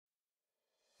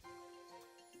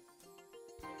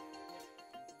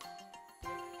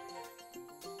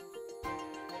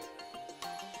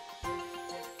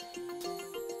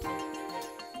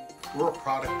We're a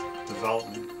product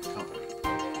development company.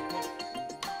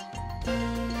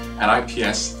 At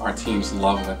IPS, our teams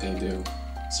love what they do.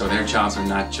 So their jobs are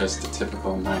not just the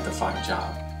typical 9-to-5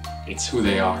 job. It's who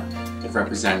they are. It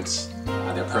represents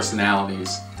their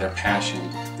personalities, their passion,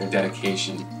 their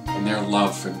dedication, and their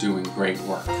love for doing great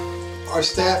work. Our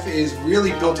staff is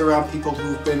really built around people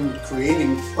who've been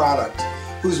creating product,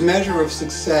 whose measure of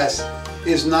success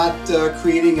is not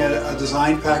creating a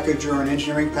design package or an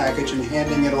engineering package and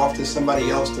handing it off to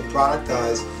somebody else to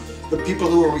productize, but people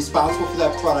who are responsible for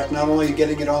that product, not only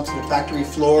getting it onto the factory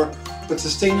floor, but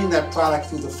sustaining that product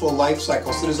through the full life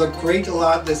cycle. So there's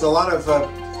a lot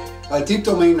of deep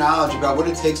domain knowledge about what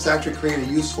it takes to actually create a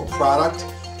useful product.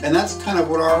 And that's kind of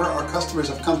what our customers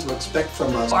have come to expect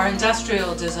from us. Our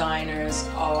industrial designers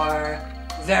are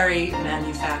very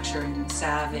manufacturing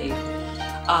savvy.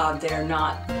 They're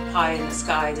not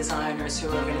pie-in-the-sky designers who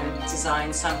are going to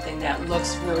design something that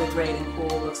looks really great and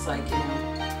cool, looks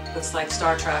like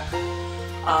Star Trek,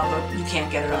 but you can't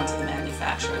get it onto the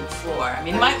manufacturing floor. I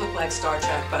mean, it might look like Star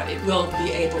Trek, but it will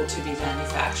be able to be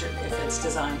manufactured if it's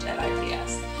designed at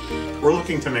IPS. We're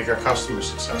looking to make our customers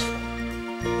successful.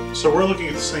 So we're looking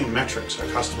at the same metrics our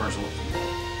customers are looking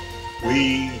at.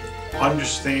 We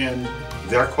understand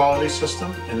their quality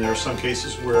system, and there are some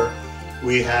cases where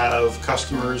we have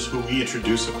customers who we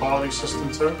introduce a quality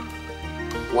system to.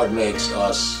 What makes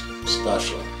us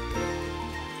special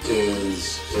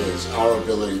is our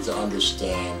ability to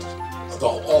understand.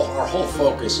 Our whole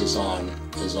focus is on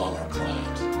our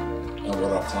client and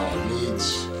what our client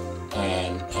needs,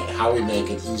 and how we make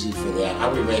it easy for them,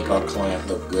 how we make our client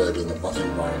look good in the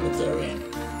environment they're in.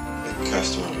 The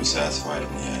customer will be satisfied in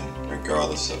the end,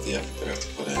 regardless of the effort they have to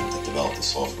put in to develop the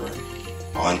software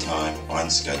on time, on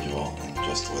schedule, and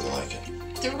just the way they like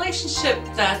it. The relationship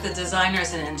that the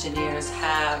designers and engineers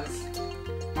have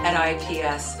at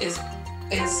IPS is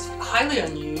highly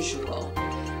unusual.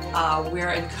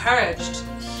 We're encouraged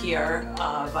here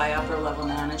by upper level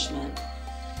management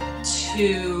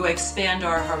to expand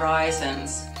our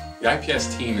horizons. The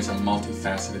IPS team is a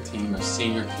multifaceted team of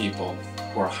senior people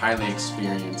who are highly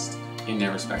experienced in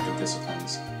their respective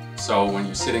disciplines. So when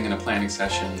you're sitting in a planning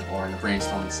session or in a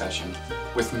brainstorming session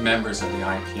with members of the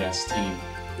IPS team,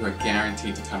 you are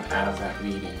guaranteed to come out of that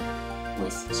meeting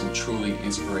with some truly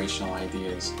inspirational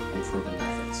ideas and proven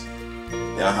methods.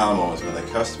 The aha moment is when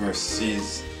the customer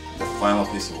sees the final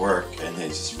piece of work and they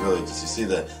just you see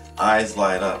the eyes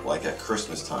light up like at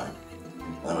Christmas time.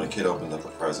 And when a kid opens up a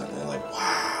present and they're like,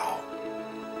 wow.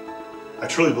 I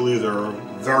truly believe there are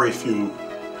very few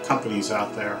companies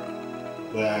out there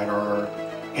that are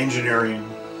engineering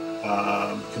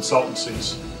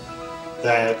consultancies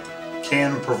that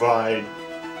can provide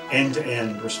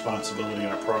end-to-end responsibility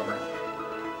in a program.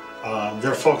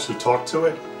 There are folks who talk to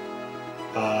it,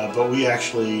 but we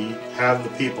actually have the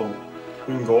people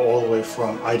who can go all the way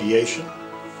from ideation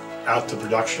out to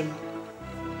production.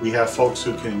 We have folks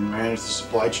who can manage the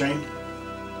supply chain,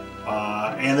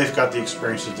 and they've got the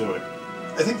experience to do it.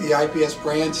 I think the IPS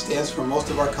brand stands for most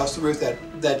of our customers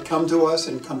that come to us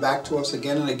and come back to us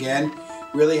again and again.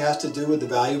 Really has to do with the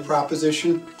value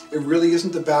proposition. It really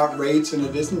isn't about rates, and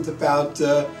it isn't about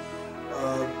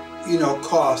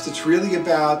cost. It's really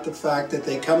about the fact that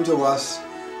they come to us,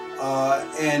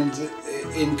 and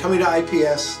in coming to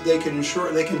IPS, they can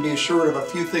be assured of a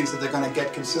few things that they're going to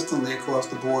get consistently across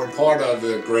the board. Part of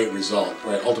the great result,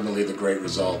 right? Ultimately, the great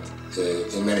result,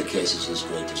 in many cases, is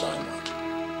great design work.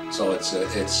 So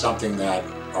it's something that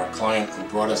our client who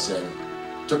brought us in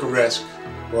took a risk,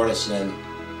 brought us in,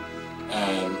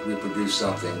 and we produced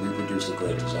something. We produced a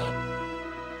great design.